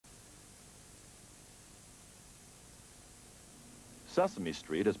Sesame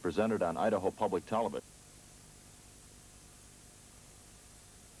Street is presented on Idaho Public Television.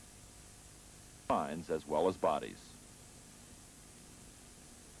 Minds as well as bodies.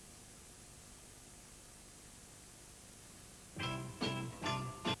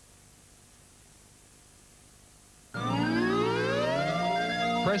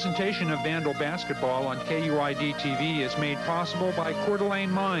 Presentation of Vandal basketball on KUID TV is made possible by Coeur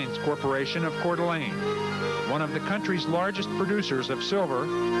d'Alene Mines Corporation of Coeur d'Alene, one of the country's largest producers of silver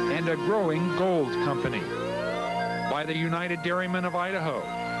and a growing gold company. By the United Dairymen of Idaho,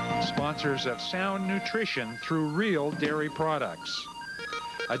 sponsors of sound nutrition through real dairy products.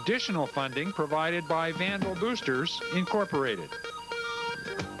 Additional funding provided by Vandal Boosters Incorporated.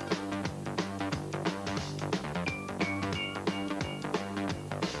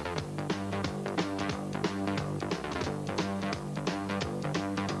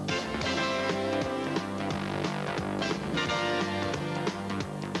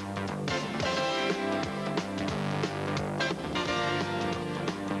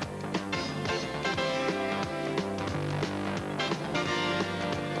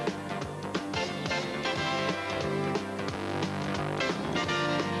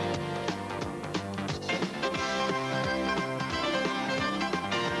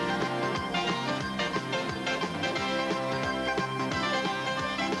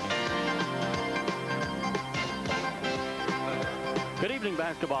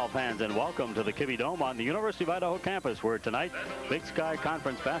 Basketball fans, and welcome to the Kibbe Dome on the University of Idaho campus, where tonight Big Sky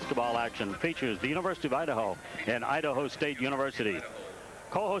Conference basketball action features the University of Idaho and Idaho State University.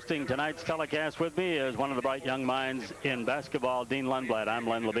 Co-hosting tonight's telecast with me is one of the bright young minds in basketball, Dean Lundblad. I'm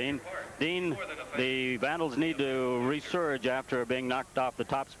Len Levine. Dean, the Vandals need to resurge after being knocked off the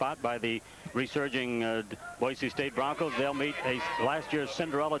top spot by the resurging Boise State Broncos. They'll meet last year's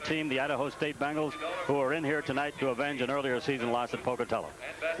Cinderella team, the Idaho State Bengals, who are in here tonight to avenge an earlier season loss at Pocatello.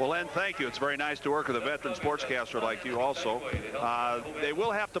 Well, Len, thank you. It's very nice to work with a veteran sportscaster like you also. They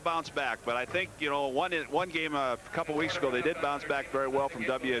will have to bounce back, but I think, you know, one game a couple weeks ago, they did bounce back very well from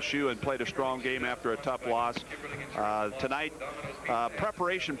WSU and played a strong game after a tough loss. Tonight,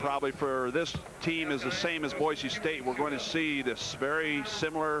 preparation probably for this team is the same as Boise State. We're going to see this very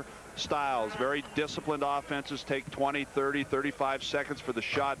similar styles, very disciplined offenses, take 20, 30, 35 seconds for the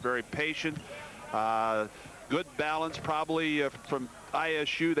shot, very patient. Good balance probably from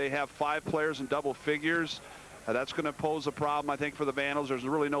ISU. They have 5 players in double figures. That's going to pose a problem, I think, for the Vandals. There's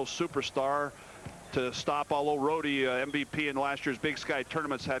really no superstar to stop, although Rhodey, MVP in last year's Big Sky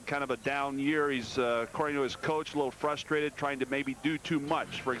tournaments, had kind of a down year. He's, according to his coach, a little frustrated, trying to maybe do too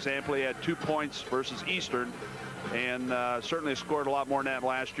much. For example, he had 2 points versus Eastern, and certainly scored a lot more than that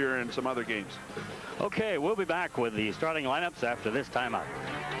last year in some other games. Okay, we'll be back with the starting lineups after this timeout.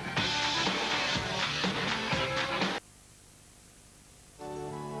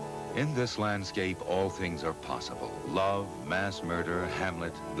 In this landscape, all things are possible. Love, mass murder,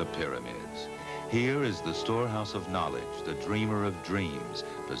 Hamlet, the pyramids. Here is the storehouse of knowledge, the dreamer of dreams,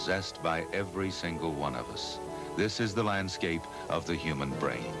 possessed by every single one of us. This is the landscape of the human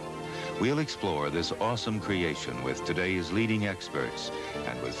brain. We'll explore this awesome creation with today's leading experts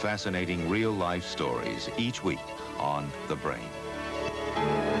and with fascinating real-life stories each week on The Brain.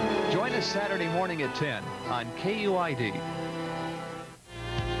 Join us Saturday morning at 10 on KUID.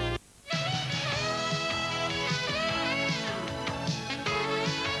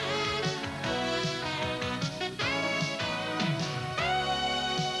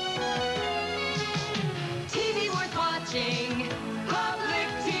 TV worth watching. Public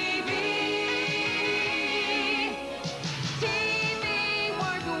TV. TV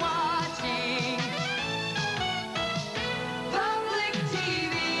worth watching. Public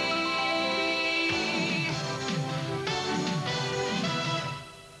TV.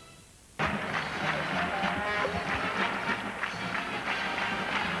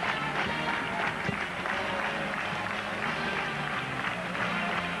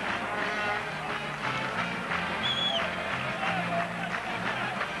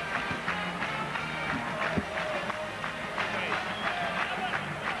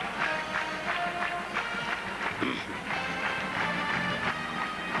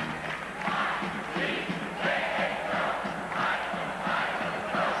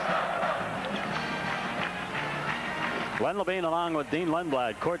 Len Levine along with Dean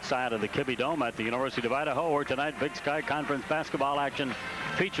Lundblad, courtside of the Kibbe Dome at the University of Idaho, where tonight Big Sky Conference basketball action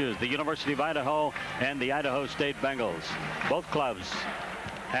features the University of Idaho and the Idaho State Bengals. Both clubs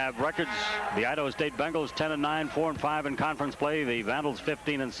have records. The Idaho State Bengals 10-9, 4-5 in conference play. The Vandals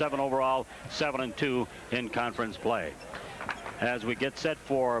 15-7 overall, 7-2 in conference play. As we get set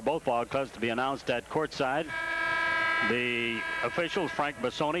for both ball clubs to be announced at courtside, The officials, Frank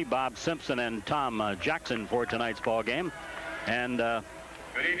Bassoni, Bob Simpson, and Tom Jackson for tonight's ball game. And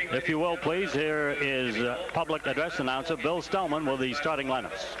if you will, please, here is public address announcer Bill Stellman with the starting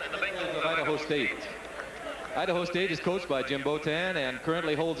lineups. Of Idaho State. Idaho State is coached by Jim Botan and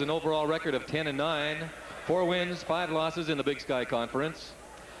currently holds an overall record of 10-9, 4 wins, 5 losses in the Big Sky Conference.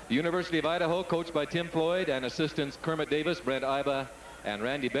 The University of Idaho, coached by Tim Floyd, and assistants Kermit Davis, Brent Iba, and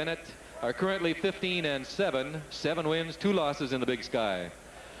Randy Bennett, are currently 15-7, 7 wins, 2 losses in the Big Sky.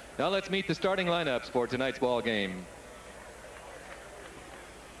 Now let's meet the starting lineups for tonight's ball game.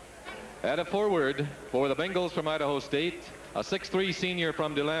 At a forward for the Bengals from Idaho State, a 6'3" senior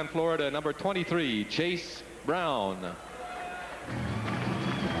from DeLand, Florida, number 23, Chase Brown.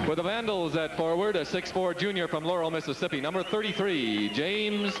 For the Vandals at forward, a 6'4" junior from Laurel, Mississippi, number 33,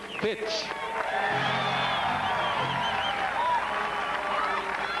 James Fitch.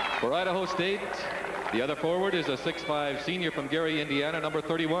 For Idaho State, the other forward is a 6'5" senior from Gary, Indiana, number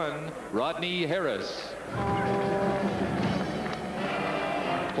 31, Rodney Harris.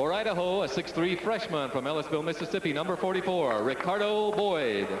 For Idaho, a 6'3" freshman from Ellisville, Mississippi, number 44, Ricardo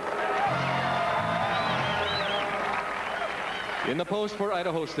Boyd. In the post for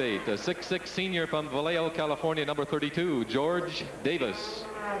Idaho State, a 6'6" senior from Vallejo, California, number 32, George Davis.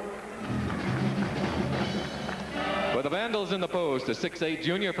 For the Vandals in the post, a 6'8"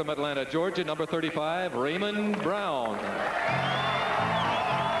 junior from Atlanta, Georgia, number 35, Raymond Brown.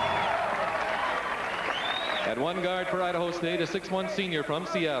 At one guard for Idaho State, a 6'1" senior from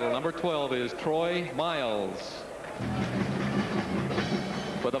Seattle, number 12 is Troy Miles.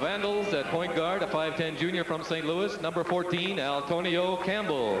 For the Vandals at point guard, a 5'10" junior from St. Louis, number 14, Antonio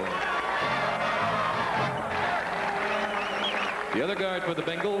Campbell. The other guard for the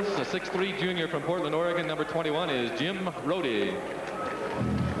Bengals, a 6'3" junior from Portland, Oregon, number 21 is Jim Rohde.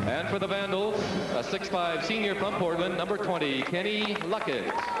 And for the Vandals, a 6'5" senior from Portland, number 20, Kenny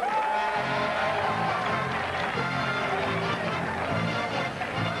Luckett.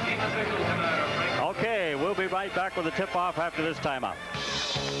 Okay, we'll be right back with the tip-off after this timeout.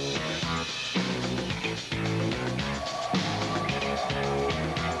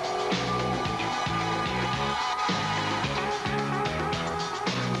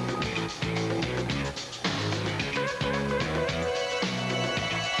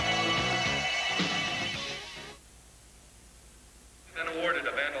 Been awarded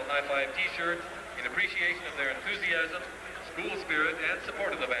a Vandal High Five t-shirt in appreciation of their enthusiasm, school spirit, and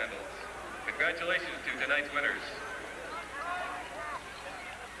support of the Vandals. Congratulations to tonight's winners.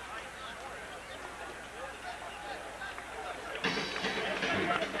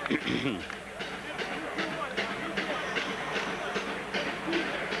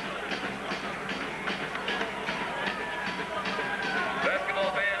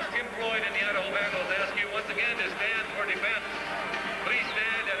 Basketball fans, Tim Floyd and the Idaho Vandals ask you once again to stand for defense. Please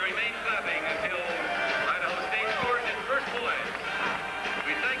stand and remain clapping until Idaho State scores its first point.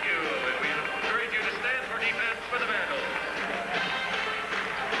 We thank you and we encourage you to stand for defense for the Vandals.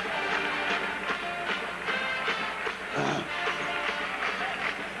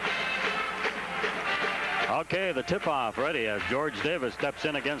 Okay, the tip-off ready as George Davis steps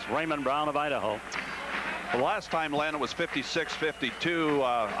in against Raymond Brown of Idaho. The last time Atlanta was 56-52,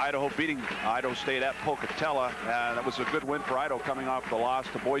 Idaho beating Idaho State at Pocatello, and it was a good win for Idaho coming off the loss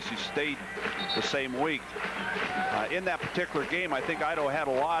to Boise State the same week. In that particular game, I think Idaho had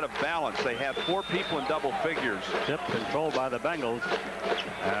a lot of balance. They had 4 people in double figures. Tip controlled by the Bengals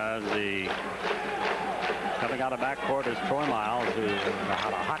as the coming out of backcourt is Troy Miles, who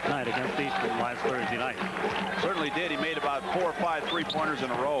had a hot night against Eastern last Thursday night. Certainly did. He made about 4 or 5 3-pointers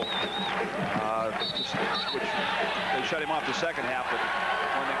in a row, which they shut him off the second half, but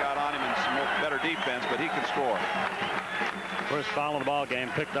when they got on him and some better defense, but he can score. First foul of the ball game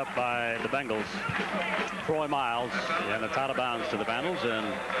picked up by the Bengals. Troy Miles, and it's out of bounds to the Vandals, and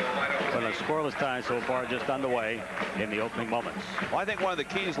been a scoreless tie so far, just underway in the opening moments. Well, I think one of the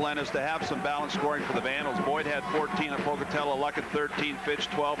keys, Len, is to have some balanced scoring for the Vandals. Boyd had 14 at Pocatello, Luckett 13, Fitch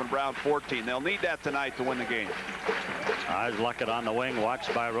 12, and Brown 14. They'll need that tonight to win the game. Eyes Luckett on the wing,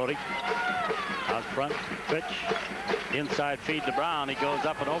 watched by Rohde. Out front, Fitch. Inside feed to Brown. He goes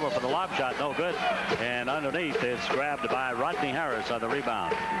up and over for the lob shot. No good. And underneath, it's grabbed by Rodney Harris on the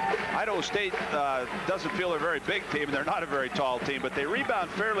rebound. Idaho State doesn't feel they're a very big team. They're not a very tall team, but they rebound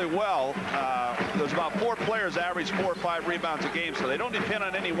fairly well. There's about 4 players average 4 or 5 rebounds a game, so they don't depend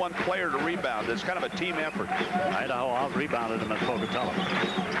on any one player to rebound. It's kind of a team effort. Idaho out-rebounded them at Pocatello.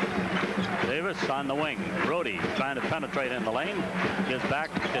 Davis on the wing. Rohde trying to penetrate in the lane. Gives back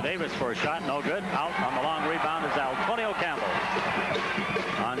to Davis for a shot. No good. Out on the long rebound is Antonio Campbell.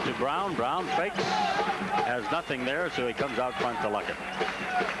 On to Brown. Brown fakes. Has nothing there, so he comes out front to Luckett.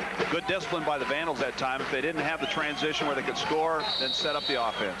 Good discipline by the Vandals that time. If they didn't have the transition where they could score, then set up the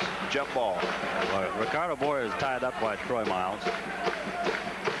offense. Jump ball. Well, Ricardo Boyer is tied up by Troy Miles.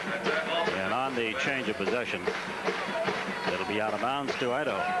 And on the change of possession, it'll be out of bounds to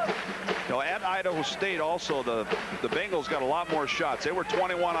Idaho. You know, at Idaho State also, the Bengals got a lot more shots. They were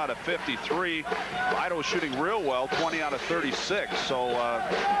 21 out of 53. Idaho shooting real well, 20 out of 36. So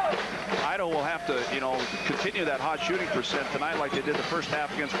Idaho will have to, you know, continue that hot shooting percent tonight like they did the first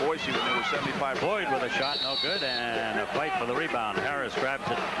half against Boise when they were 75. Boyd with a shot, no good, and a fight for the rebound. Harris grabs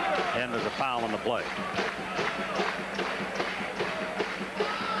it, and there's a foul on the play.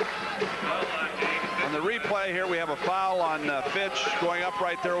 On the replay here, we have a foul on Fitch going up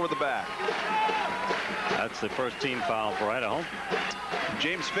right there over the back. That's the first team foul for Idaho.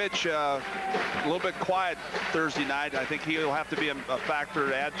 James Fitch, a little bit quiet Thursday night. I think he'll have to be a factor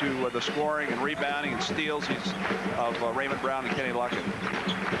to add to the scoring and rebounding and steals of Raymond Brown and Kenny Luckett.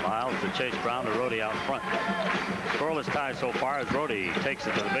 Miles to chase Brown to Rhodey out front. Scoreless tie so far as Rhodey takes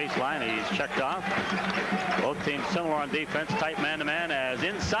it to the baseline. He's checked off. Both teams similar on defense. Tight man-to-man as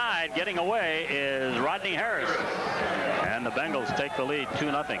inside getting away is Rodney Harris. And the Bengals take the lead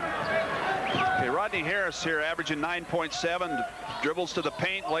 2-0. Okay, Rodney Harris here averaging 9.7. Dribbles to the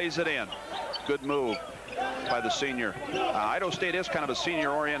paint, lays it in. Good move by the senior. Idaho State is kind of a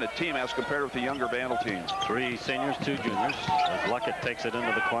senior-oriented team as compared with the younger Vandal teams. 3 seniors, 2 juniors. As Luckett takes it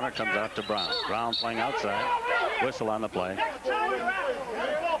into the corner, comes out to Brown. Brown playing outside. Whistle on the play.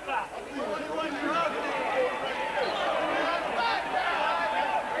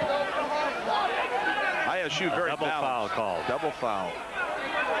 ISU very double balanced. Foul called. Double foul.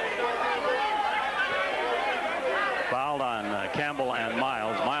 Fouled on Campbell and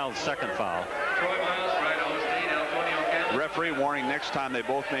Miles. Miles' second foul. Referee warning next time they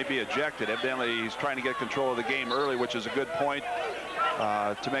both may be ejected. Evidently he's trying to get control of the game early, which is a good point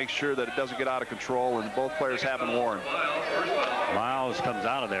to make sure that it doesn't get out of control, and both players have been warned. Miles comes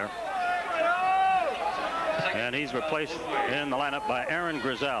out of there. And he's replaced in the lineup by Aaron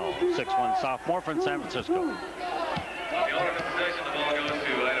Grizel, 6'1" sophomore from San Francisco.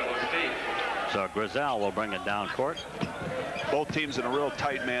 So Grizel will bring it down court. Both teams in a real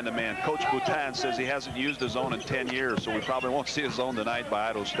tight man-to-man. Coach Boutin says he hasn't used his zone in 10 years, so we probably won't see his zone tonight by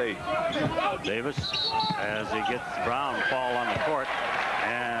Idaho State. Davis, as he gets Brown fall on the court,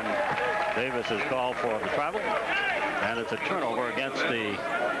 and Davis is called for the travel, and it's a turnover against the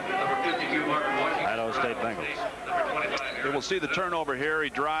Idaho State Bengals. We will see the turnover here. He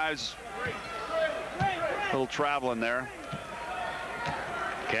drives, a little travel in there.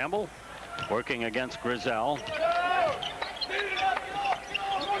 Campbell working against Grizel.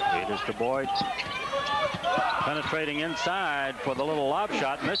 It is to Boyd. Penetrating inside for the little lob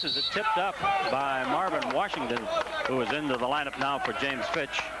shot. Misses it. Tipped up by Marvin Washington, who is into the lineup now for James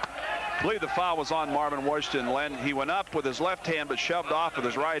Fitch. I believe the foul was on Marvin Washington, Len. He went up with his left hand but shoved off with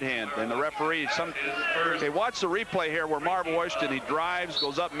his right hand. And the referee, okay, watch the replay here where Marvin Washington, he drives,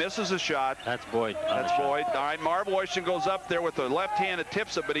 goes up, misses a shot. That's Boyd. That's Boyd. All right, Marvin Washington goes up there with the left hand and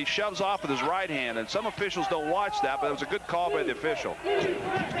tips it, but he shoves off with his right hand. And some officials don't watch that, but it was a good call by the official.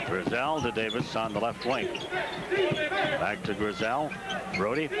 Grizel to Davis on the left wing. Back to Grizel.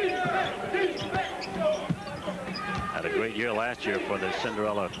 Brody. Had a great year last year for the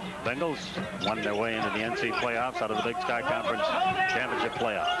Cinderella Bengals. Won their way into the NC playoffs out of the Big Sky Conference Championship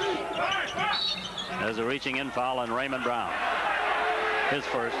playoffs. There's a reaching in foul on Raymond Brown. His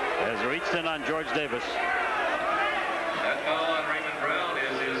first has reached in on George Davis. That foul on Raymond Brown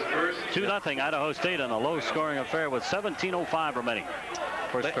is his first. 2-0 Idaho State in a low-scoring affair with 17:05 remaining.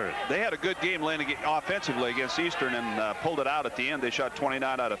 First period. They had a good game landing offensively against Eastern and pulled it out at the end. They shot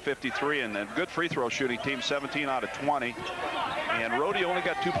 29 out of 53 and good free throw shooting team, 17 out of 20. And Rhodey only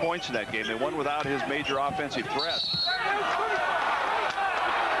got 2 points in that game. They won without his major offensive threat.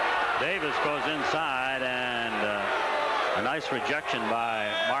 Davis goes inside and a nice rejection by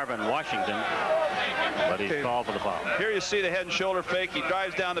Marvin Washington, but he's called for the foul. Here you see the head and shoulder fake. He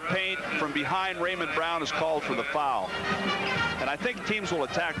drives down the paint. From behind, Raymond Brown is called for the foul. And I think teams will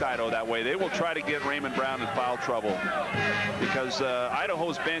attack Idaho that way. They will try to get Raymond Brown in foul trouble because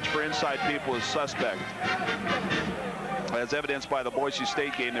Idaho's bench for inside people is suspect. As evidenced by the Boise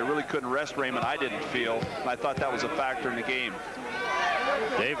State game, they really couldn't rest Raymond, I didn't feel. And I thought that was a factor in the game.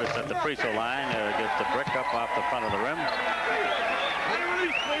 Davis at the free throw line gets the brick up off the front of the rim.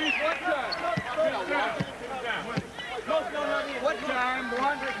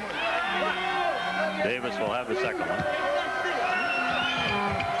 Davis will have the second one.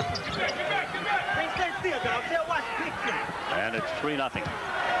 And it's 3-0.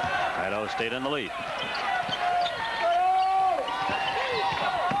 Idaho State in the lead.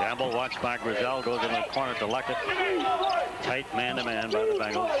 Campbell, watched by Grizel, goes in the corner to Luckett. Tight man-to-man by the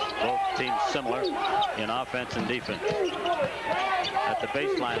Bengals. Both teams similar in offense and defense. At the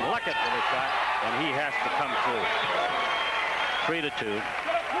baseline, Luckett with a shot, and he has to come through. 3-2.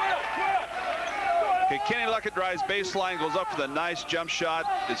 Okay, Kenny Luckett drives baseline, goes up for the nice jump shot.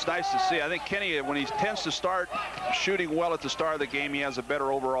 It's nice to see. I think Kenny, when he tends to start shooting well at the start of the game, he has a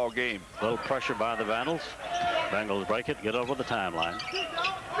better overall game. A little pressure by the Vandals. Bengals break it, get over the timeline.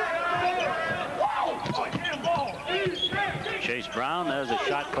 Chase Brown, there's a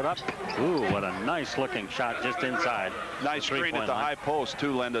shot put up. Ooh, what a nice looking shot just inside. Nice screen at the high post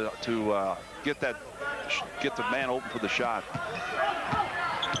too, Linda, to get the man open for the shot.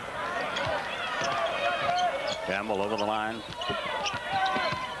 Campbell over the line.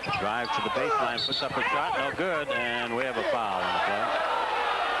 Drives to the baseline, puts up a shot, no good, and we have a foul on the play.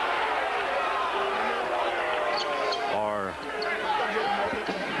 Or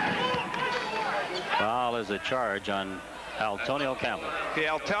foul is a charge on Altonio Campbell. Okay,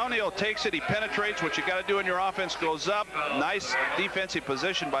 Altonio takes it, he penetrates. What you got to do in your offense goes up. Nice defensive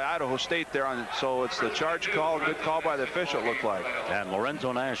position by Idaho State there, so it's the charge call. Good call by the official, it looked like. And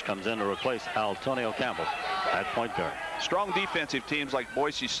Lorenzo Nash comes in to replace Altonio Campbell at point guard. Strong defensive teams like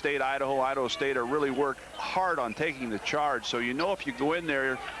Boise State, Idaho State are really work hard on taking the charge. So you know if you go in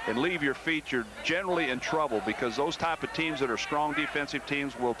there and leave your feet, you're generally in trouble, because those type of teams that are strong defensive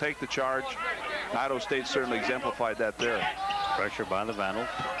teams will take the charge. Idaho State certainly exemplified that there. Pressure by the Vandals.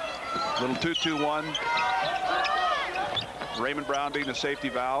 Little 2-2-1. Raymond Brown being the safety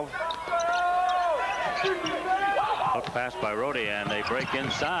valve. Hook pass by Rhodey, and they break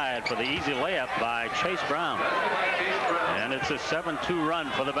inside for the easy layup by Chase Brown. And it's a 7-2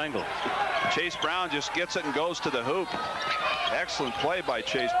 run for the Bengals. Chase Brown just gets it and goes to the hoop. Excellent play by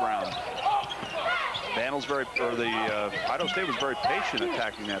Chase Brown. Idaho State was very patient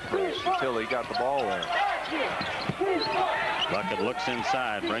attacking that press until he got the ball there. Luckett looks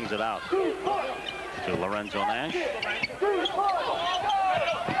inside, brings it out to Lorenzo Nash.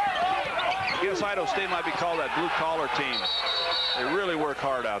 I guess Idaho State might be called that blue-collar team. They really work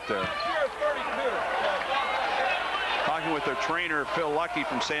hard out there. Talking with their trainer, Phil Luckey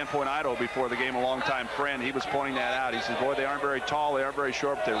from Sandpoint, Idaho, before the game, a longtime friend, he was pointing that out. He says, boy, they aren't very tall, they aren't very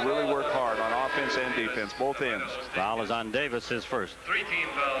short, but they really work hard on offense and defense, both ends. Foul is on Davis, his first. 3 team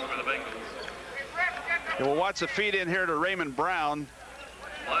fouls for the Bengals. And we'll watch the feed in here to Raymond Brown.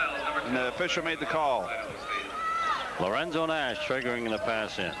 And the official made the call. Lorenzo Nash triggering the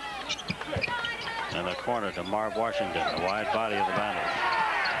pass in. And the corner to Marv Washington, the wide body of the Vandals.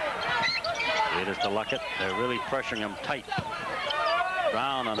 It is to Luckett. They're really pressuring him tight.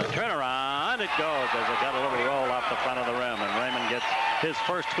 Brown on the turnaround. It goes as it got a little roll off the front of the rim. And Raymond gets his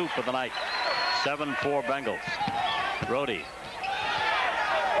first hoop of the night. 7-4 Bengals. Rhodey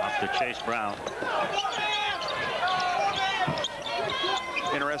off to Chase Brown.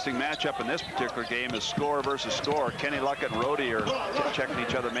 Interesting matchup in this particular game is score versus score. Kenny Luckett and Rhodey are checking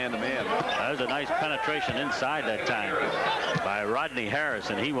each other man-to-man. That was a nice penetration inside that time by Rodney Harris,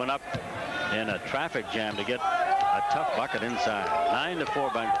 and he went up in a traffic jam to get a tough bucket inside.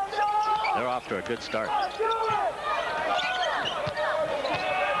 9-4 Bengals. They're off to a good start.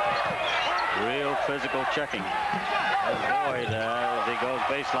 Real physical checking. As Boyd as he goes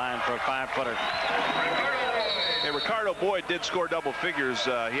baseline for a 5-footer. Hey, Ricardo Boyd did score double figures.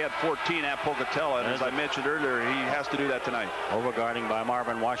 He had 14 at Pocatello, and as I mentioned earlier, he has to do that tonight. Overguarding by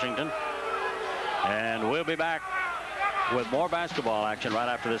Marvin Washington. And we'll be back with more basketball action right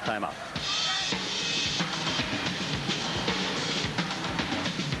after this timeout.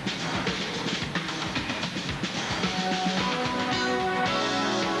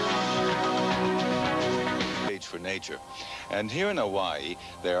 For nature. And here in Hawaii,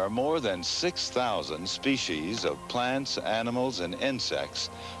 there are more than 6,000 species of plants, animals, and insects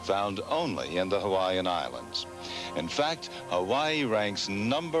found only in the Hawaiian Islands. In fact, Hawaii ranks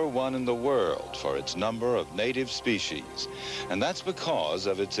 #1 in the world for its number of native species, and that's because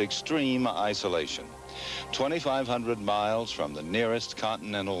of its extreme isolation. 2,500 miles from the nearest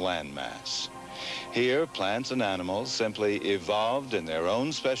continental landmass. Here, plants and animals simply evolved in their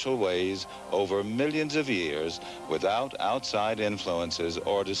own special ways over millions of years without outside influences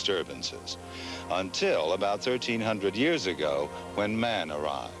or disturbances, until about 1,300 years ago when man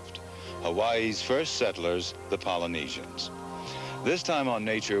arrived. Hawaii's first settlers, the Polynesians. This time on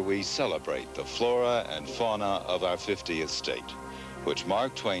Nature, we celebrate the flora and fauna of our 50th state, which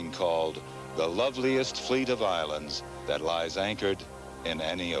Mark Twain called the loveliest fleet of islands that lies anchored in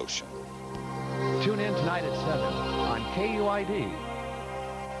any ocean. Tune in tonight at 7 on KUID.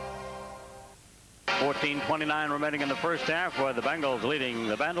 14:29 remaining in the first half, where the Bengals leading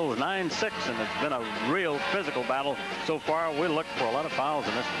the Vandals 9-6, and it's been a real physical battle so far. We look for a lot of fouls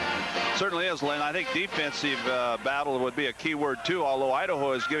in this. Certainly is, Lynn. I think defensive battle would be a key word too, although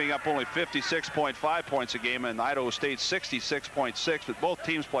Idaho is giving up only 56.5 points a game and Idaho State 66.6, but both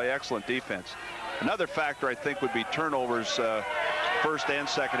teams play excellent defense. Another factor I think would be turnovers first and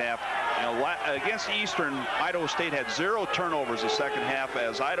second half. You know, against Eastern, Idaho State had 0 turnovers the second half,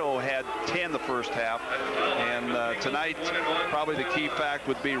 as Idaho had 10 the first half. And tonight, probably the key fact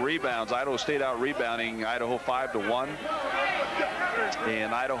would be rebounds. Idaho State out rebounding Idaho 5-1.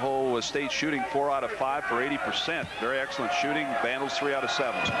 And Idaho State shooting 4 out of 5 for 80%. Very excellent shooting. Vandals 3 out of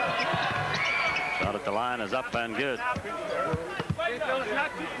 7. Shot at the line is up and good. Wait, Bill, it's not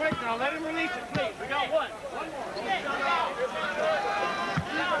too quick now. Let him release it, please. We got one.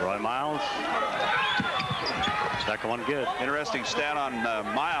 Roy Miles. Second one good. Interesting stat on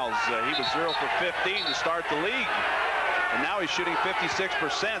Miles. He was 0 for 15 to start the league. And now he's shooting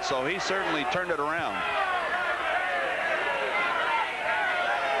 56%, so he certainly turned it around.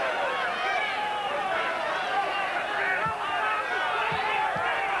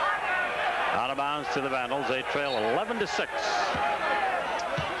 Out of bounds to the Vandals. They trail 11-6.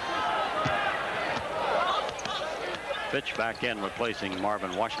 Pitch back in, replacing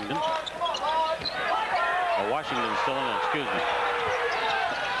Marvin Washington. Oh, Washington's still in, excuse me.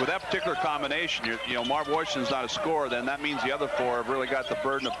 With that particular combination, you know, Marv Washington's not a scorer, then that means the other 4 have really got the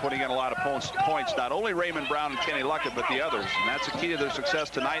burden of putting in a lot of points. Not only Raymond Brown and Kenny Luckett, but the others. And that's the key to their success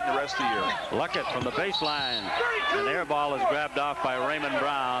tonight and the rest of the year. Luckett from the baseline. An air ball is grabbed off by Raymond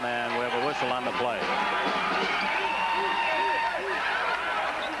Brown, and we have a whistle on the play.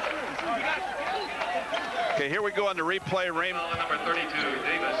 Okay, here we go on the replay. Raymond. Number 32,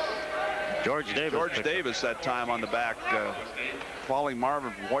 Davis. George Davis that time on the back, following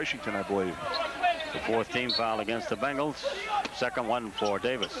Marvin from Washington, I believe. The 4th team foul against the Bengals. Second one for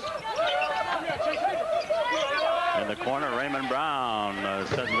Davis. In the corner, Raymond Brown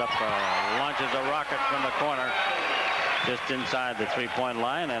sets up, launches a rocket from the corner, just inside the 3-point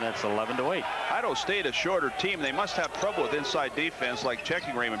line, and it's 11-8. Idaho State, a shorter team. They must have trouble with inside defense, like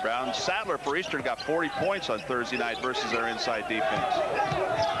checking Raymond Brown. Sadler for Eastern got 40 points on Thursday night versus their inside defense.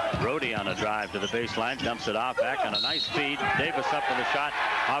 Brody on a drive to the baseline, dumps it off back on a nice feed. Davis up with a shot.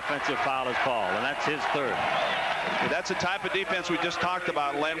 Offensive foul is called, and that's his 3rd. That's the type of defense we just talked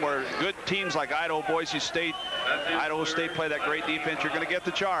about, Len, where good teams like Idaho, Boise State, Idaho State play that great defense. You're going to get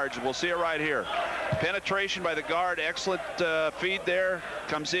the charge. We'll see it right here. Penetration by the guard. Excellent feed there.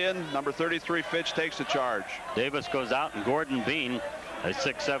 Comes in. Number 33, Fitch, takes the charge. Davis goes out, and Gordon Bean, a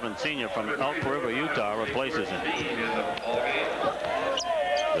 6'7" senior from Elk River, Utah, replaces him.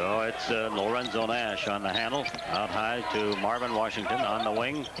 So it's Lorenzo Nash on the handle. Out high to Marvin Washington on the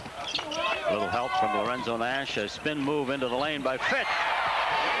wing. A little help from Lorenzo Nash. A spin move into the lane by Fitch.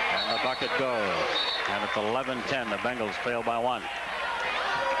 And the bucket goes. And it's 11-10. The Bengals fail by 1.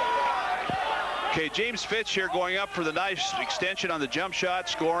 Okay, James Fitch here going up for the nice extension on the jump shot,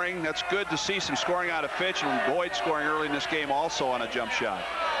 scoring. That's good to see some scoring out of Fitch, and Boyd scoring early in this game also on a jump shot.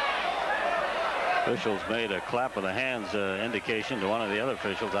 Officials made a clap of the hands indication to one of the other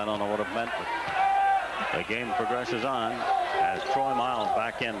officials. I don't know what it meant, but the game progresses on as Troy Miles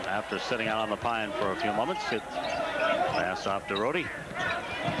back in after sitting out on the pine for a few moments. It's pass off to Rhodey.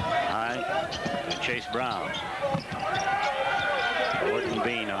 High to Chase Brown. Gordon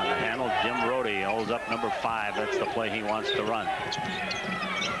Bean on the handle. Jim Rhodey holds up number 5. That's the play he wants to run.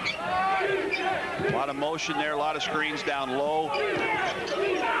 A lot of motion there, a lot of screens down low.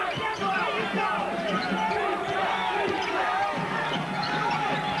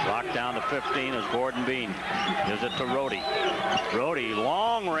 Locked down to 15 is Gordon Bean. Gives it to Rhodey. Rhodey,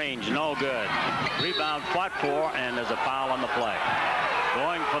 long range, no good. Rebound fought for, and there's a foul on the play.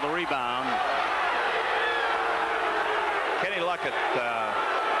 Going for the rebound. Kenny Luckett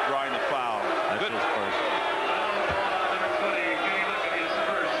drawing the foul. That's good. His first.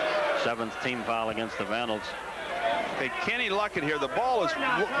 7th team foul against the Vandals. Okay, Kenny Luckett here. The ball is,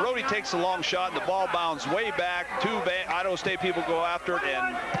 Rhodey takes a long shot, and the ball bounds way back. 2 Idaho State people go after it,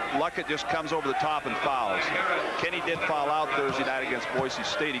 and Luckett just comes over the top and fouls. Kenny did foul out Thursday night against Boise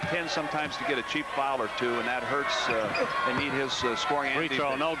State. He tends sometimes to get a cheap foul or 2, and that hurts. They need his scoring. Free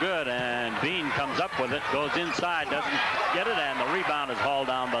throw, no good, and Bean comes up with it, goes inside, doesn't get it, and the rebound is hauled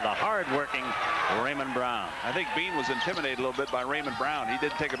down by the hard-working Raymond Brown. I think Bean was intimidated a little bit by Raymond Brown. He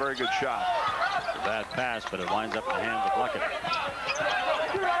didn't take a very good shot. Bad pass, but it winds up in the hands of Luckett.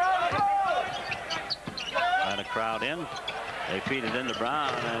 And a crowd in. They feed it into Brown,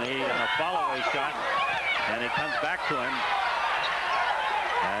 and he in a follow-away shot, and he comes back to him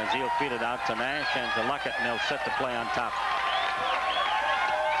as he'll feed it out to Nash and to Luckett, and they'll set the play on top.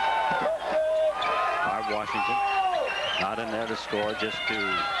 Harv Washington not in there to score, just to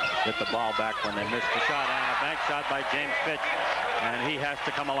get the ball back when they missed the shot, and a bank shot by James Fitch, and he has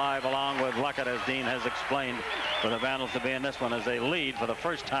to come alive along with Luckett, as Dean has explained, for the Vandals to be in this one as they lead for the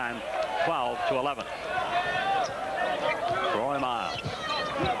first time 12-11. Roy Miles.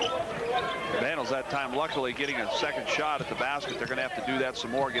 Vandals that time luckily getting a second shot at the basket. They're going to have to do that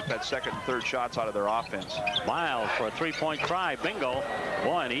some more, get that second and third shots out of their offense. Miles for a three-point try. Bingo.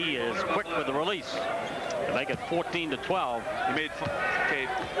 Boy, and he is quick with the release to make it 14-12. He made, okay,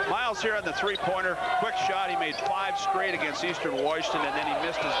 Miles here on the three-pointer. Quick shot. He made 5 straight against Eastern Washington, and then he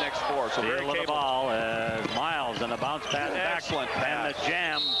missed his next 4. So very capable. The ball as Miles and a bounce pass back. Excellent pass. And the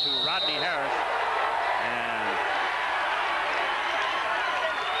jam to Rodney Harris. And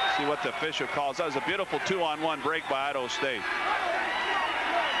see what the official calls. That was a beautiful 2-on-1 break by Idaho State.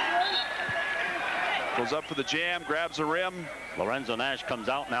 Goes up for the jam, grabs the rim. Lorenzo Nash comes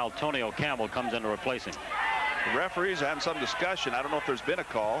out, and Antonio Campbell comes in to replace him. The referees are having some discussion. I don't know if there's been a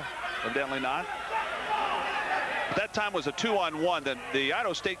call. Evidently not. But that time was a 2-on-1. The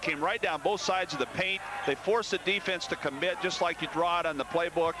Idaho State came right down both sides of the paint. They forced the defense to commit, just like you draw it on the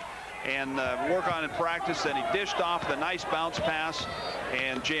playbook and work on in practice. Then he dished off the nice bounce pass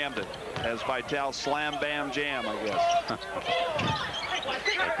and jammed it, as Vitale slam bam jam, I guess.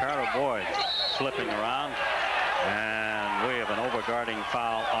 Ricardo Boyd slipping around, and we have an overguarding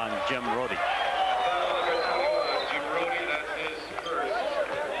foul on Jim Rhodey.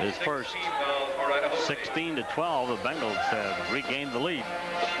 His first. 16-12, the Bengals have regained the lead.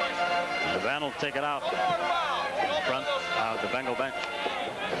 And the Vandals take it out in front of the Bengal bench.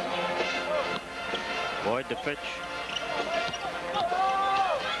 Boyd to Fitch.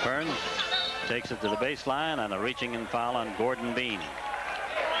 Burns takes it to the baseline, and a reaching in foul on Gordon Bean.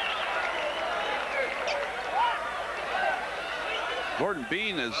 Gordon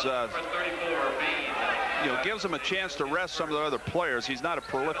Bean is, gives him a chance to rest some of the other players. He's not a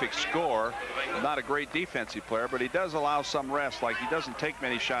prolific scorer, not a great defensive player, but he does allow some rest. Like, he doesn't take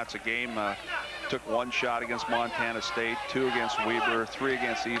many shots a game. Took 1 shot against Montana State, 2 against Weber, 3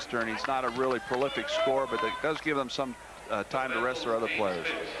 against Eastern. He's not a really prolific scorer, but it does give them some time to rest their other players.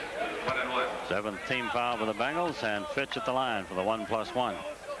 7th team foul for the Bengals, and Fitch at the line for the 1+1.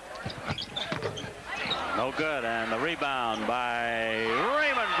 No good, and the rebound by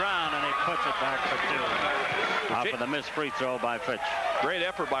Raymond Brown, and he puts it back for 2. Off of the missed free throw by Fitch. Great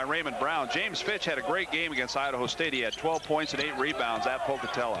effort by Raymond Brown. James Fitch had a great game against Idaho State. He had 12 points and 8 rebounds at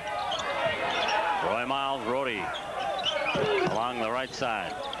Pocatello. Roy Miles, Rhodey along the right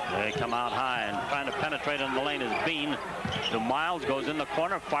side. They come out high, and trying to penetrate in the lane is Bean. To Miles, goes in the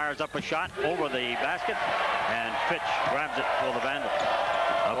corner, fires up a shot over the basket, and Fitch grabs it for the Vandals.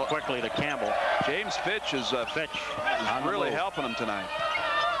 Up quickly to Campbell. James Fitch is really helping him tonight.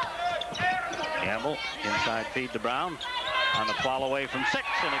 Campbell inside feed to Brown on the fall away from 6,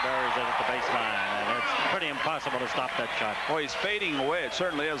 and he buries it at the baseline, and it's pretty impossible to stop that shot. Boy, he's fading away. It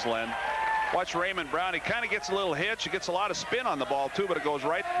certainly is, Len. Watch Raymond Brown. He kind of gets a little hitch. He gets a lot of spin on the ball too, but it goes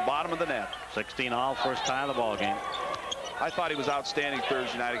right bottom of the net. 16 all, first tie of the ball game. I thought he was outstanding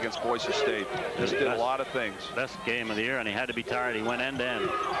Thursday night against Boise State. Just did a lot of things. Best game of the year, and he had to be tired. He went end to end.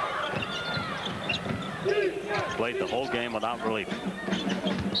 Played the whole game without relief.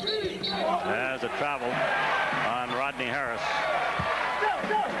 As a travel on Rodney Harris.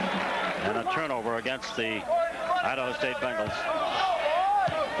 And a turnover against the Idaho State Bengals.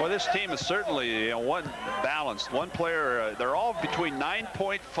 Well, this team is certainly one balanced. One player, they're all between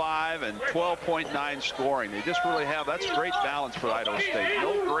 9.5 and 12.9 scoring. They just really have, that's great balance for Idaho State.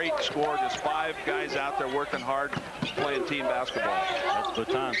 No great score, just 5 guys out there working hard, playing team basketball. That's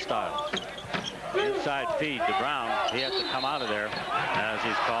Bhutan style. Inside feed to Brown. He has to come out of there as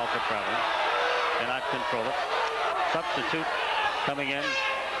he's called for traveling. Cannot control it. Substitute coming in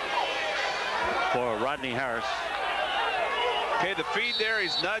for Rodney Harris. Okay, the feed there,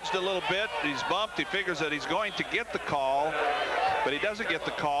 he's nudged a little bit. He's bumped. He figures that he's going to get the call, but he doesn't get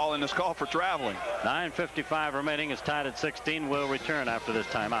the call, and it's called for traveling. 9:55 remaining. Is tied at 16. Will return after this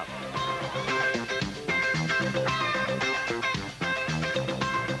timeout.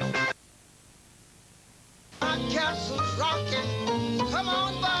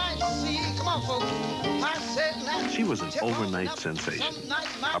 She was an overnight sensation,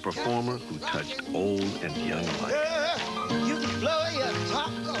 a performer who touched old and young alike. You can blow your top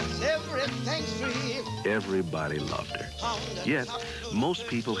 'cause everything's free. Everybody loved her. Yet, most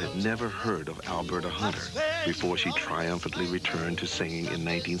people had never heard of Alberta Hunter before she triumphantly returned to singing in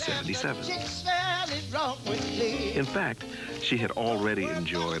 1977. In fact, she had already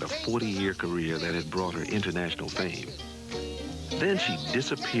enjoyed a 40-year career that had brought her international fame. Then she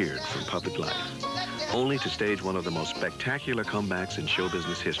disappeared from public life, only to stage one of the most spectacular comebacks in show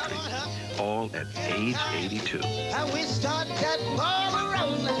business history, all at age 82. And we start that ball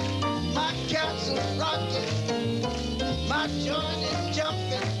rolling, my castle rocking, my joint is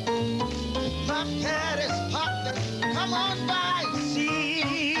jumping, my pad is popping. Come on by and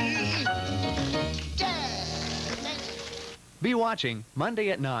see. Yeah. Be watching Monday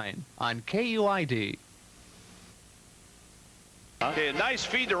at 9 on KUID. Okay, a nice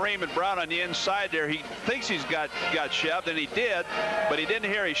feed to Raymond Brown on the inside there. He thinks he's got shoved, and he did, but he didn't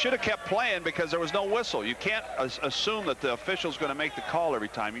hear. He should have kept playing because there was no whistle. You can't assume that the official's going to make the call every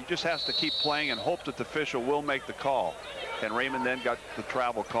time. You just have to keep playing and hope that the official will make the call. And Raymond then got the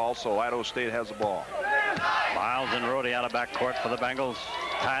travel call, so Idaho State has the ball. Miles and Rhodey out of backcourt for the Bengals,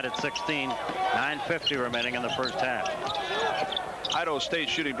 tied at 16. 9:50 remaining in the first half. Idaho State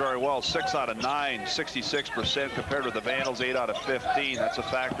shooting very well, 6 out of 9, 66% compared with the Vandals, 8 out of 15. That's a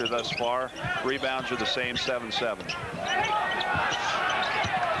factor thus far. Rebounds are the same, 7-7.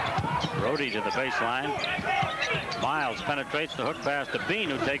 Rhodey to the baseline. Miles penetrates the hook pass to Bean,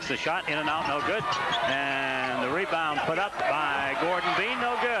 who takes the shot, in and out, no good. And the rebound put up by Gordon Bean,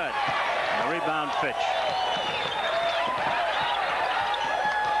 no good. And the rebound, Fitch.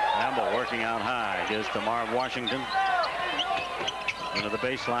 Campbell working out high, gives to Marv Washington. Into the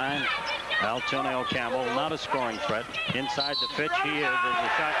baseline. Antonio Campbell, not a scoring threat. Inside the Fitch, he is as the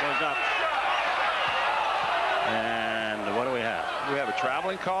shot goes up. And what do we have? We have a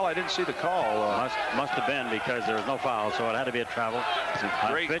traveling call? I didn't see the call. Must have been, because there was no foul, so it had to be a travel. It's a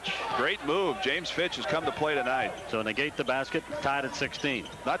great move. James Fitch has come to play tonight. So negate the basket, tied at 16.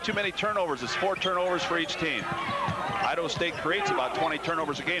 Not too many turnovers. It's 4 turnovers for each team. Idaho State creates about 20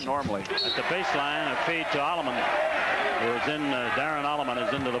 turnovers a game normally. At the baseline, a feed to Alleman. Darren Alleman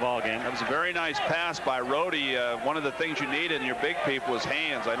is into the ball game. That was a very nice pass by Rhodey. One of the things you need in your big people is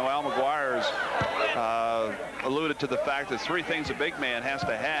hands. I know Al McGuire's alluded to the fact that 3 things a big man has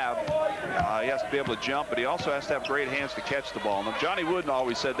to have. He has to be able to jump, but he also has to have great hands to catch the ball. Now, Johnny Wooden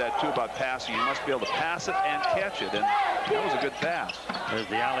always said that too about passing. You must be able to pass it and catch it, and that was a good pass. There's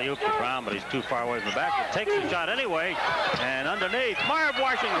the alley-oop to Brown, but he's too far away from the back. He takes the shot anyway, and underneath, Marv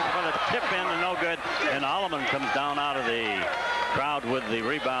Washington for the tip in, and no good. And Alleman comes down out of the crowd with the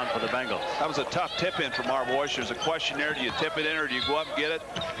rebound for the Bengals. That was a tough tip in for Marv Washington. There's a question there: do you tip it in, or do you go up and get it,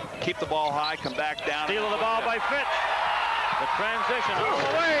 keep the ball high, come back down? Steal of the ball by Fitch. The transition all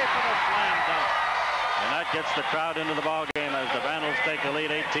the way for the slam dunk. And that gets the crowd into the ball game as the Vandals take the lead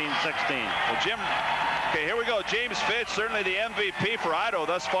 18-16. Well, Jim, okay, here we go. James Fitch, certainly the MVP for Idaho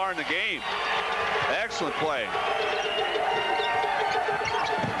thus far in the game. Excellent play.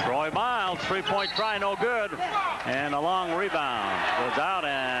 Troy Miles, 3-point try, no good. And a long rebound goes out,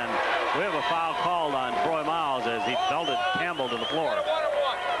 and we have a foul called on Troy Miles as he belted Campbell to the floor.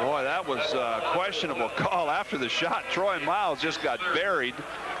 Boy, that was a questionable call after the shot. Troy Miles just got buried,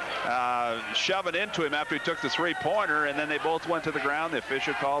 shoving into him after he took the 3-pointer, and then they both went to the ground. The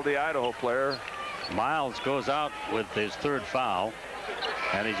official called the Idaho player. Miles goes out with his 3rd foul,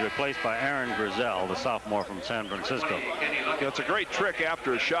 and he's replaced by Aaron Grizel, the sophomore from San Francisco. You know, it's a great trick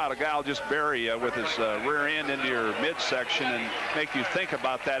after a shot. A guy will just bury with his rear end into your midsection and make you think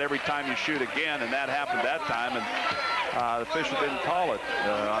about that every time you shoot again, and that happened that time, and the official didn't call it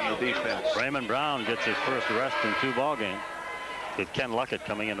on the defense. Raymond Brown gets his first arrest in 2 ball games, with Ken Luckett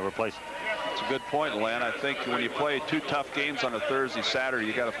coming in to replace him. It's a good point, Len. I think when you play 2 tough games on a Thursday, Saturday,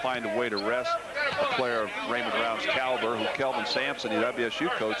 you got to find a way to rest a player of Raymond Brown's caliber, who Kelvin Sampson, the WSU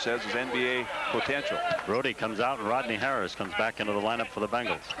coach, says is NBA potential. Rhodey comes out, and Rodney Harris comes back into the lineup for the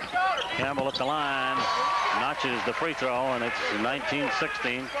Bengals. Campbell at the line, notches the free throw, and it's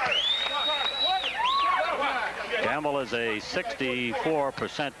 19-16. Campbell is a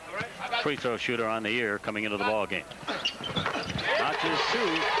 64% free throw shooter on the year coming into the ball game. Notches 2,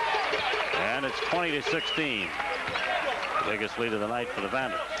 and it's 20-16. Biggest lead of the night for the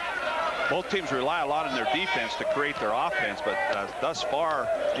Vandals. Both teams rely a lot on their defense to create their offense, but thus far,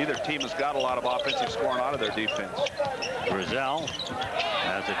 neither team has got a lot of offensive scoring out of their defense. Grizel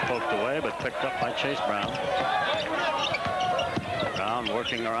has it poked away, but picked up by Chase Brown. Brown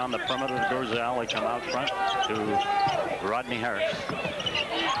working around the perimeter of Grizel. They come out front to Rodney Harris.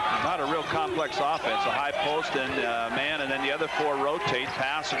 Not a real complex offense. A high post and man, and then the other four rotate,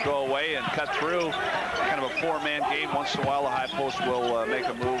 pass and go away and cut through. Kind of a four-man game. Once in a while, the high post will make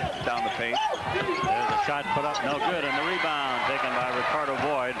a move down the paint. There's a shot put up, no good, and the rebound taken by Ricardo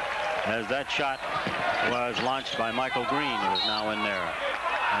Boyd, as that shot was launched by Michael Green, who is now in there.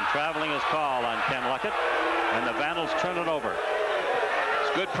 And traveling is called on Ken Luckett, and the Vandals turn it over.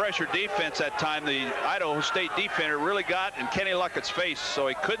 It's good pressure defense that time. The Idaho State defender really got in Kenny Luckett's face, so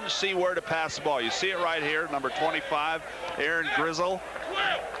he couldn't see where to pass the ball. You see it right here, number 25, Aaron Grizzle.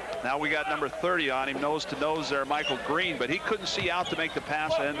 Now we got number 30 on him, nose to nose there, Michael Green, but he couldn't see out to make the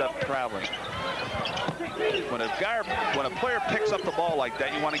pass and end up traveling. When a player picks up the ball like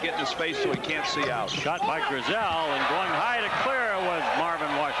that, you want to get in his face so he can't see out. Shot by Grizzell, and going high to clear was Marvin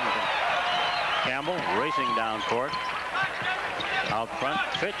Washington. Campbell racing down court. Out front,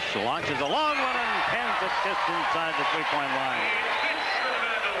 Fitch launches a long one and pins it just inside the three-point line.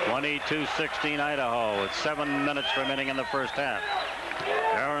 22-16 Idaho with 7 minutes remaining in the first half.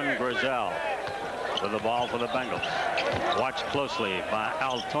 Aaron Grizzell with the ball for the Bengals. Watched closely by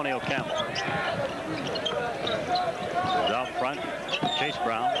Antonio Campbell. Out front, Chase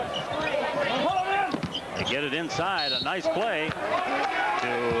Brown. They get it inside. A nice play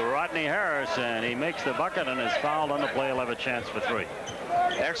to Rodney Harris, and he makes the bucket and is fouled on the play. He'll have a chance for 3.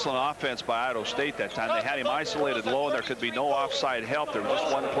 Excellent offense by Idaho State that time. They had him isolated low, and there could be no offside help. There was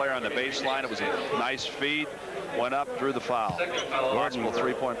just one player on the baseline. It was a nice feed. Went up, drew the foul. Possible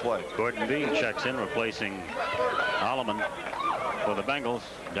three-point play. Gordon Bean checks in, replacing Alleman for the Bengals.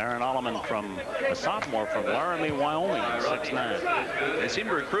 Darren Alleman, from a sophomore from Laramie, Wyoming, 6'9". They seem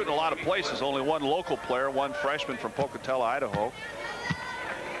to recruit in a lot of places. Only one local player, one freshman from Pocatello, Idaho.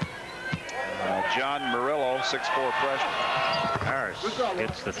 John Murillo, 6'4" freshman. Harris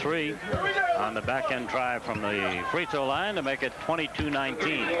gets the 3 on the back-end drive from the free throw line to make it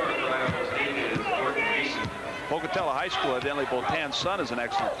 22-19. Pocatello High School, evidently Botan's son is an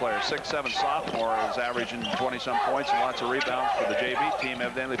excellent player. 6'7" sophomore, is averaging 20-some points and lots of rebounds for the JV team.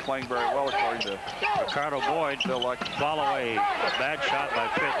 Evidently playing very well, according to Ricardo Boyd. Follow a bad shot by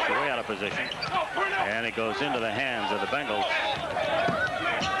Fitch, way out of position, and it goes into the hands of the Bengals.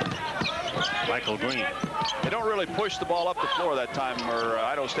 Michael Green. They don't really push the ball up the floor that time, or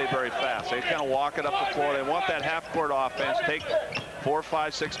Idaho State very fast. They kind of walk it up the floor. They want that half-court offense. Take 4,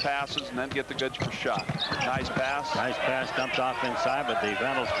 5, 6 passes and then get the goods for shot. Nice pass. Nice pass dumped off inside, but the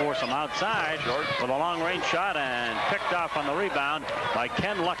Vandals force them outside with a long-range shot and picked off on the rebound by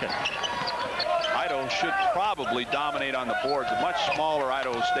Ken Luckett. Idaho should probably dominate on the boards. A much smaller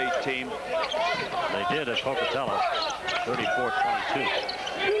Idaho State team. They did at Pocatello, 34-22.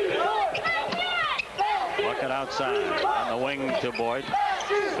 Luckett outside on the wing to Boyd.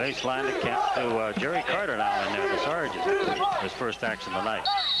 Baseline to Jerry Carter now in there, the sergeant. His first action tonight.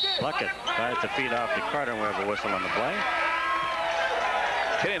 Luckett tries to feed off to Carter, and we have a whistle on the play.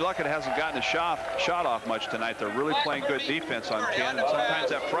 Kenny Luckett hasn't gotten a shot off much tonight. They're really playing good defense on Ken, and sometimes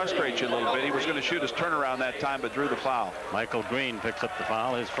that frustrates you a little bit. He was going to shoot his turnaround that time, but drew the foul. Michael Green picks up the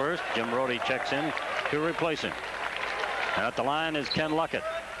foul, his first. Jim Rohde checks in to replace him. And at the line is Ken Luckett.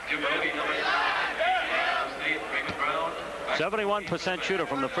 71% shooter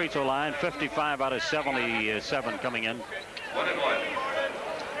from the free throw line, 55 out of 77 coming in. 1-1.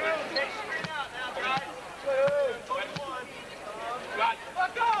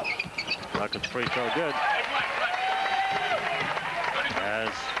 Luckett's free throw good, as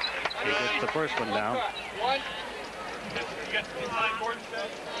he gets the first one down.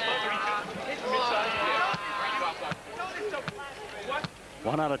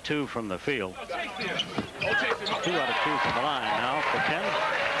 1 out of 2 from the field. 2 out of 2 from the line now for Ken.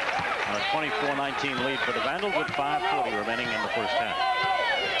 On a 24-19 lead for the Vandals with 5:40 remaining in the first half.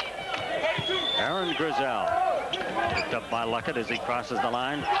 Aaron Grizzell picked up by Luckett as he crosses the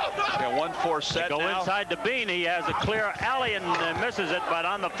line. Yeah, 1-4 set go now. Inside to Bean. He has a clear alley and misses it, but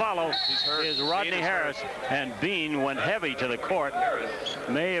on the follow is Rodney Harris. And Bean went heavy to the court.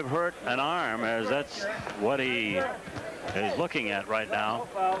 May have hurt an arm, as that's what he is looking at right now.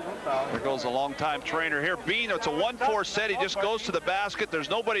 There goes a long-time trainer here. Bean, it's a 1-4 set. He just goes to the basket. There's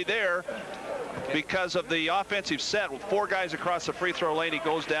nobody there because of the offensive set. With 4 guys across the free throw lane, he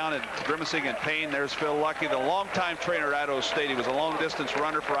goes down and grimacing in pain. There's Phil Luckey, the longtime trainer at Idaho State. He was a long-distance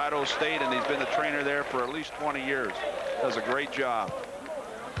runner for Idaho State, and he's been the trainer there for at least 20 years. Does a great job.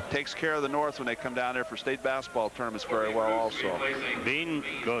 Takes care of the North when they come down there for state basketball tournaments very well also. Bean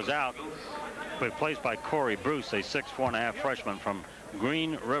goes out, replaced by Corey Bruce, a 6'4.5" freshman from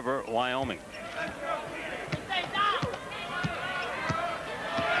Green River, Wyoming.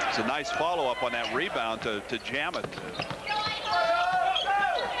 It's a nice follow-up on that rebound to jam it.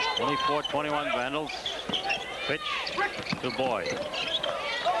 24-21 Vandals. Pitch to Boyd.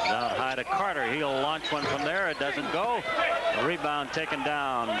 Down high to Carter. He'll launch one from there. It doesn't go. A rebound taken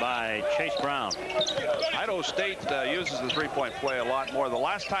down by Chase Brown. Idaho State uses the three-point play a lot more. The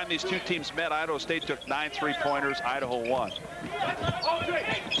last time these two teams met, Idaho State took 9 three-pointers. Idaho won.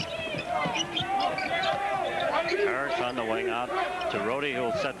 Harris on the wing out to Rhodey, who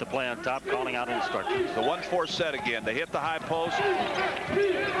will set the play on top, calling out instructions. The 1-4 set again. They hit the high post.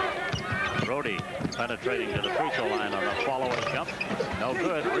 Rhodey penetrating to the free throw line on a follow-up jump. No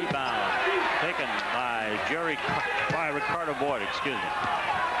good. Rebound taken by Ricardo Boyd, excuse me.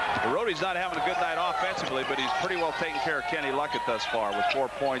 Well, Rhodey's not having a good night offensively, but he's pretty well taking care of Kenny Luckett thus far with 4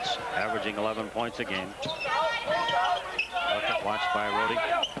 points. Averaging 11 points a game. Luckett watched by Rhodey.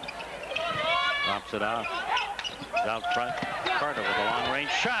 Drops it out. Out front. Carter with a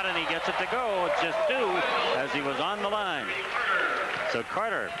long-range shot, and he gets it to go. It's just 2 as he was on the line. So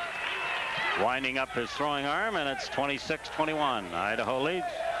Carter winding up his throwing arm, and it's 26-21. Idaho leads.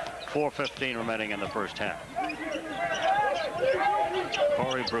 4:15 remaining in the first half.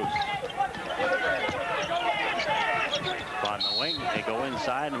 Corey Bruce. On the wing, they go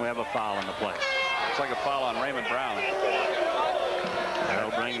inside, and we have a foul in the play. It's like a foul on Raymond Brown.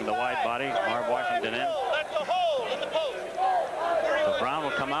 They'll bring the wide body, Marv Washington in. So Brown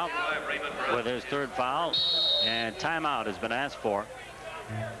will come out with his 3rd foul, and timeout has been asked for.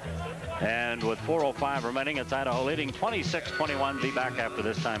 And with 4:05 remaining, it's Idaho leading 26-21. Be back after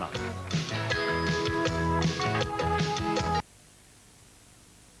this timeout.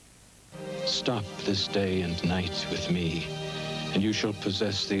 Stop this day and night with me, and you shall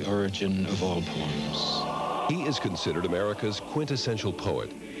possess the origin of all poems. He is considered America's quintessential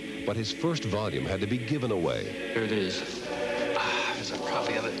poet, but his first volume had to be given away. Here it is. There's a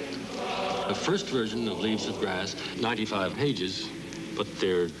copy of it. The first version of Leaves of Grass, 95 pages, but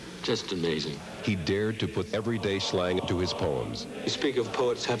they're just amazing. He dared to put everyday slang into his poems. You speak of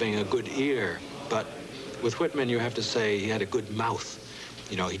poets having a good ear, but with Whitman you have to say he had a good mouth.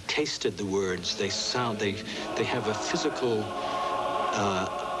 You know, he tasted the words. They have a physical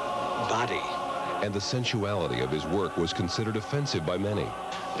body. And the sensuality of his work was considered offensive by many.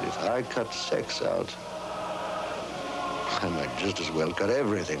 If I cut sex out, I might just as well cut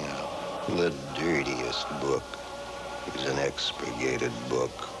everything out. The dirtiest book is an expurgated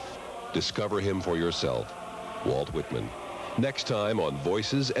book. Discover him for yourself. Walt Whitman. Next time on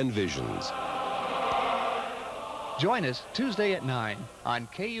Voices and Visions. Join us Tuesday at 9 on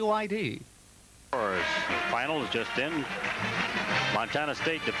KUID. Final is just in. Montana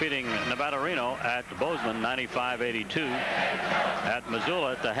State defeating Nevada Reno at Bozeman 95-82. At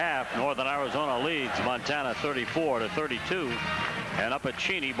Missoula at the half, Northern Arizona leads Montana 34-32. And up at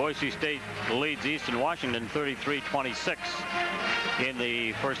Cheney, Boise State leads Eastern Washington 33-26 in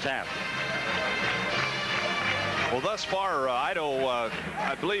the first half. Well, thus far, Idaho,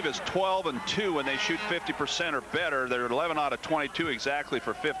 I believe, is 12-2 when they shoot 50% or better. They're 11 out of 22 exactly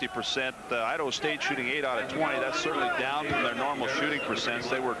for 50%. Idaho State shooting 8 out of 20. That's certainly down from their normal shooting percents.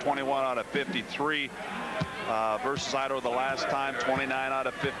 They were 21 out of 53 versus Idaho the last time, 29 out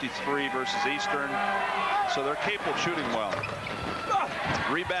of 53 versus Eastern. So they're capable of shooting well.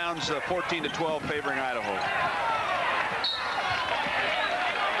 Rebounds 14-12 favoring Idaho.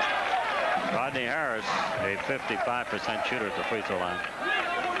 Rodney Harris, a 55% shooter at the free throw line.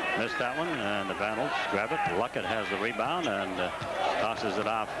 Missed that one, and the Vandals grab it. Luckett has the rebound and tosses it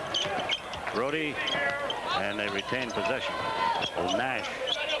off. Rhodey, and they retain possession. Nash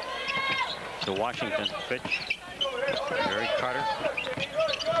to Washington. Pitch. Jerry Carter.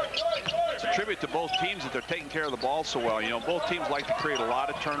 It's a tribute to both teams that they're taking care of the ball so well. You know, both teams like to create a lot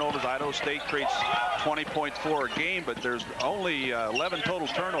of turnovers. Idaho State creates 20.4 a game, but there's only 11 total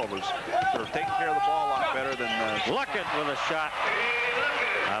turnovers. They're taking care of the ball a lot better than Luckett with a shot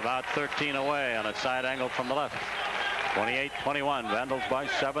about 13 away on a side angle from the left. 28-21. Vandals by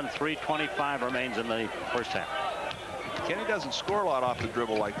 7. 3:25 remains in the first half. Kenny doesn't score a lot off the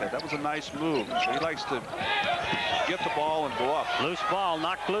dribble like that. That was a nice move. He likes to get the ball and go up. Loose ball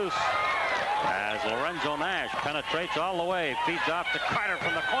knocked loose as Lorenzo Nash penetrates all the way, feeds off to Carter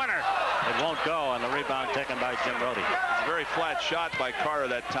from the corner. It won't go, and the rebound taken by Jim Rhodey. A very flat shot by Carter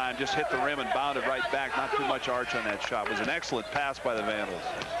that time. Just hit the rim and bounded right back. Not too much arch on that shot. It was an excellent pass by the Vandals.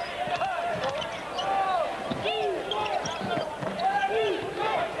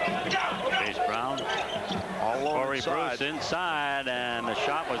 Chase Brown. Corey Bruce inside, and the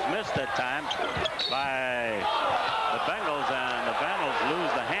shot was missed that time by the Bengals, and the Vandals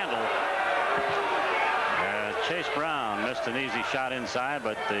lose the handle. Chase Brown missed an easy shot inside,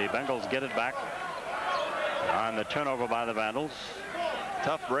 but the Bengals get it back on the turnover by the Vandals.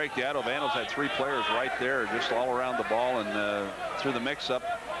 Tough break. The Idaho Vandals had 3 players right there, just all around the ball, and through the mix-up,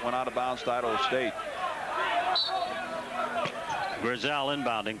 went out of bounds to Idaho State. Grizel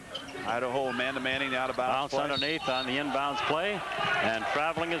inbounding. Idaho man-to-manning the out-of-bounds Bounce underneath on the inbounds play, and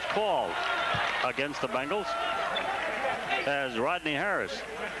traveling is called against the Bengals as Rodney Harris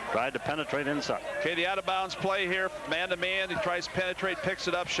tried to penetrate inside. Okay, the out-of-bounds play here, man-to-man. He tries to penetrate, picks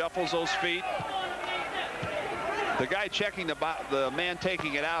it up, shuffles those feet. The guy checking the man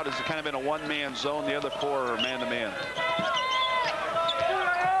taking it out is kind of in a one-man zone. The other 4 are man-to-man.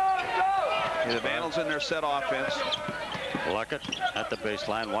 The Vandals in their set offense. Luckett at the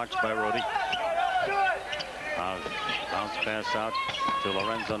baseline, watched by Rhodey. Bounce pass out to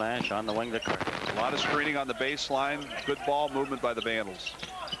Lorenzo Nash on the wing to Clark. A lot of screening on the baseline. Good ball movement by the Vandals.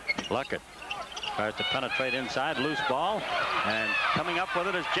 Luckett tries to penetrate inside, loose ball, and coming up with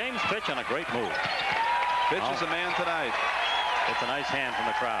it is James Fitch on a great move. Fitch is a man tonight. It's a nice hand from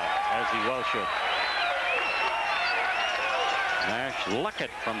the crowd, as he well should. Nash Luckett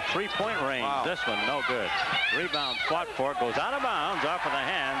from 3-point range. Wow. This one no good. Rebound fought for, goes out of bounds off of the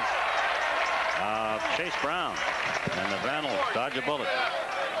hands of Chase Brown. And the Vandals dodge a bullet.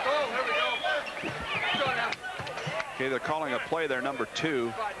 Okay, they're calling a play there, number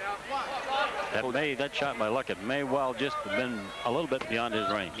 2. That shot by Luckett may well just have been a little bit beyond his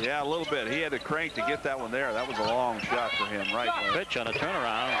range. Yeah, a little bit. He had to crank to get that one there. That was a long shot for him, right? Pitch on a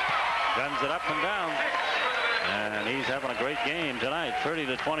turnaround, guns it up and down, and he's having a great game tonight.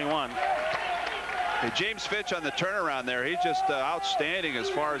 30-21. Hey, James Fitch on the turnaround there. He's just outstanding as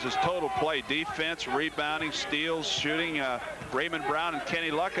far as his total play. Defense, rebounding, steals, shooting. Raymond Brown and Kenny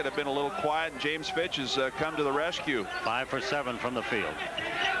Luckett have been a little quiet, and James Fitch has come to the rescue. 5 for 7 from the field.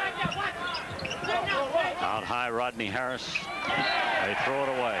 Out high, Rodney Harris. They throw it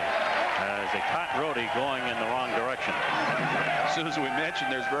away as they caught Rhodey going in the wrong direction. As soon as we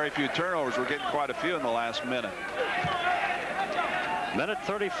mentioned there's very few turnovers, we're getting quite a few in the last minute. Minute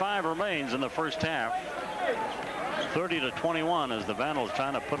 35 remains in the first half. 30-21 as the Vandals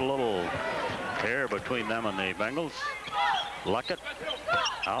trying to put a little air between them and the Bengals. Luckett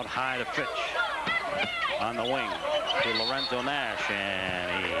out high to Fitch on the wing to Lorenzo Nash,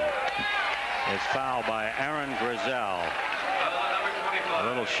 and he is fouled by Aaron Grizel. A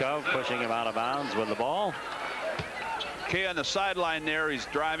little shove pushing him out of bounds with the ball. Okay, on the sideline there, he's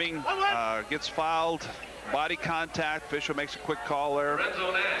driving, gets fouled. Body contact. Official makes a quick call there.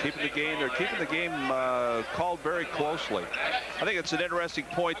 Keeping the game. They're keeping the game called very closely. I think it's an interesting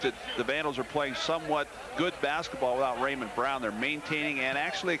point that the Vandals are playing somewhat good basketball without Raymond Brown. They're maintaining and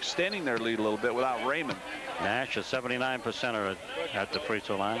actually extending their lead a little bit without Raymond. Nash, a 79%er at the free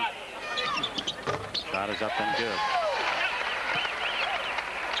throw line. Shot is up and good.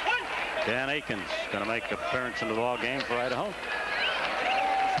 Dan Akins going to make an appearance in the ball game for Idaho.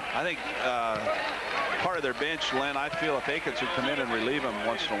 I think part of their bench, Len, I feel if Akins would come in and relieve him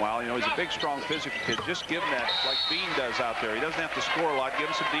once in a while. You know, he's a big, strong, physical kid. Just give him that like Bean does out there. He doesn't have to score a lot. Give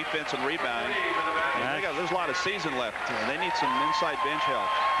him some defense and rebounding. There's a lot of season left. They need some inside bench help.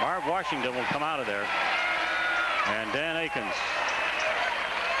 Marv Washington will come out of there. And Dan Akins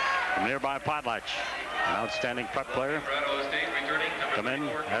from nearby Potlatch, an outstanding prep player. Come in,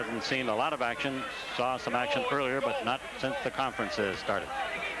 hasn't seen a lot of action. Saw some action earlier, but not since the conference has started.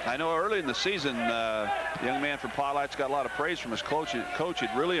 I know early in the season, the young man from Potlatch got a lot of praise from his coach. He'd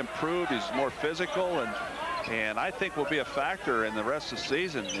really improved. He's more physical, and I think will be a factor in the rest of the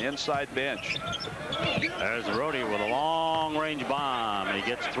season, the inside bench. There's Rhodey with a long-range bomb, and he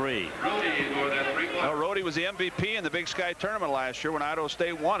gets 3. Rhodey was the MVP in the Big Sky tournament last year when Idaho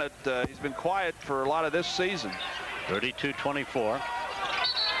State won it. He's been quiet for a lot of this season. 32-24.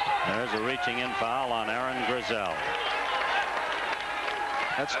 There's a reaching in foul on Aaron Grizel.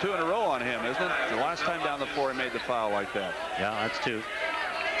 That's 2 in a row on him, isn't it? The last time down the floor he made the foul like that. Yeah, that's 2.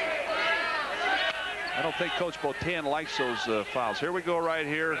 I don't think Coach Botan likes those fouls. Here we go right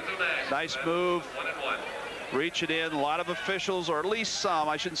here. Nice move. Reach it in. A lot of officials, or at least some,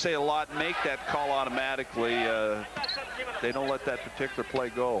 I shouldn't say a lot, make that call automatically. They don't let that particular play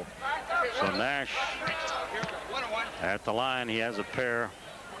go. So Nash at the line. He has a pair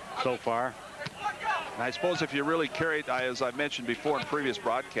so far. I suppose if you really carry it, as I mentioned before in previous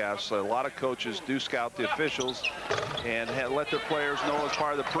broadcasts, a lot of coaches do scout the officials and let their players know as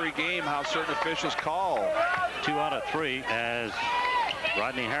part of the pregame how certain officials call. 2 out of 3 as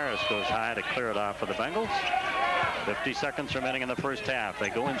Rodney Harris goes high to clear it off for the Bengals. 50 seconds remaining in the first half. They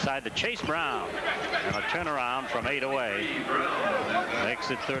go inside to Chase Brown, and a turnaround from 8 away makes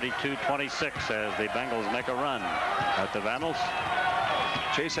it 32-26 as the Bengals make a run at the Vandals.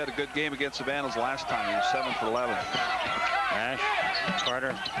 Chase had a good game against the Vandals last time. He was 7 for 11. Nash,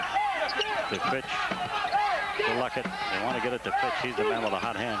 Carter, to Fitch, to Luckett. They want to get it to Fitch. He's the man with a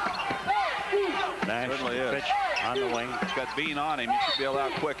hot hand. Nash, Fitch on the wing. He's got Bean on him. He should be able to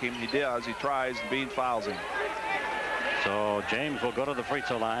outquick him. He does. He tries, and Bean fouls him. So James will go to the free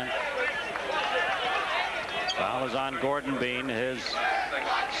throw line. Foul is on Gordon Bean, his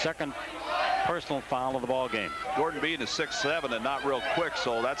second personal foul of the ball game. Gordon Bean is 6'7" and not real quick,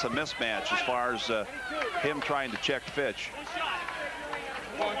 so that's a mismatch as far as him trying to check Fitch.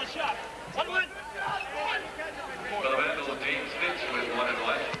 One shot. 1-1. For the Vandals, James Fitch with 1 and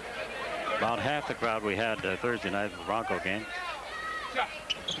 1. About half the crowd we had Thursday night at the Bronco game.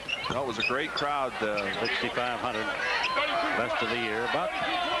 That was a great crowd. 6,500, best of the year. About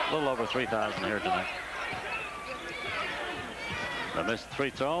a little over 3,000 here tonight. The missed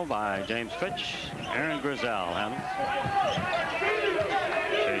free throw by James Fitch. Aaron Grizel handles.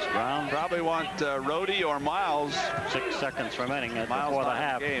 Chase Brown. Probably want Rhodey or Miles. 6 seconds remaining Miles before the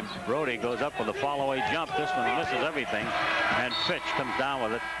half. Game. Rhodey goes up with a fall-away jump. This one misses everything. And Fitch comes down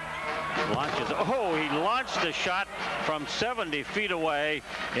with it. Launches. Oh, he launched a shot from 70 feet away,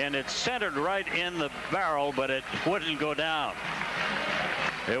 and it's centered right in the barrel, but it wouldn't go down.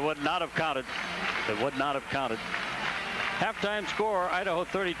 It would not have counted. It would not have counted. Halftime score, Idaho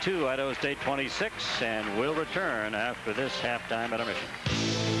 32, Idaho State 26, and we'll return after this halftime intermission.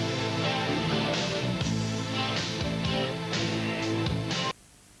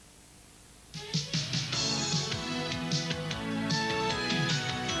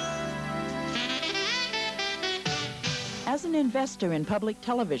 As an investor in public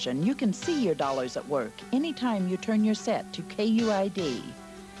television, you can see your dollars at work anytime you turn your set to KUID.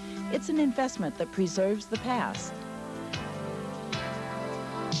 It's an investment that preserves the past.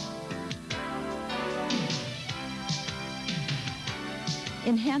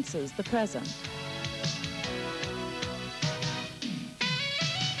 Enhances the present.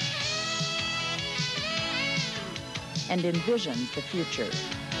 And envisions the future.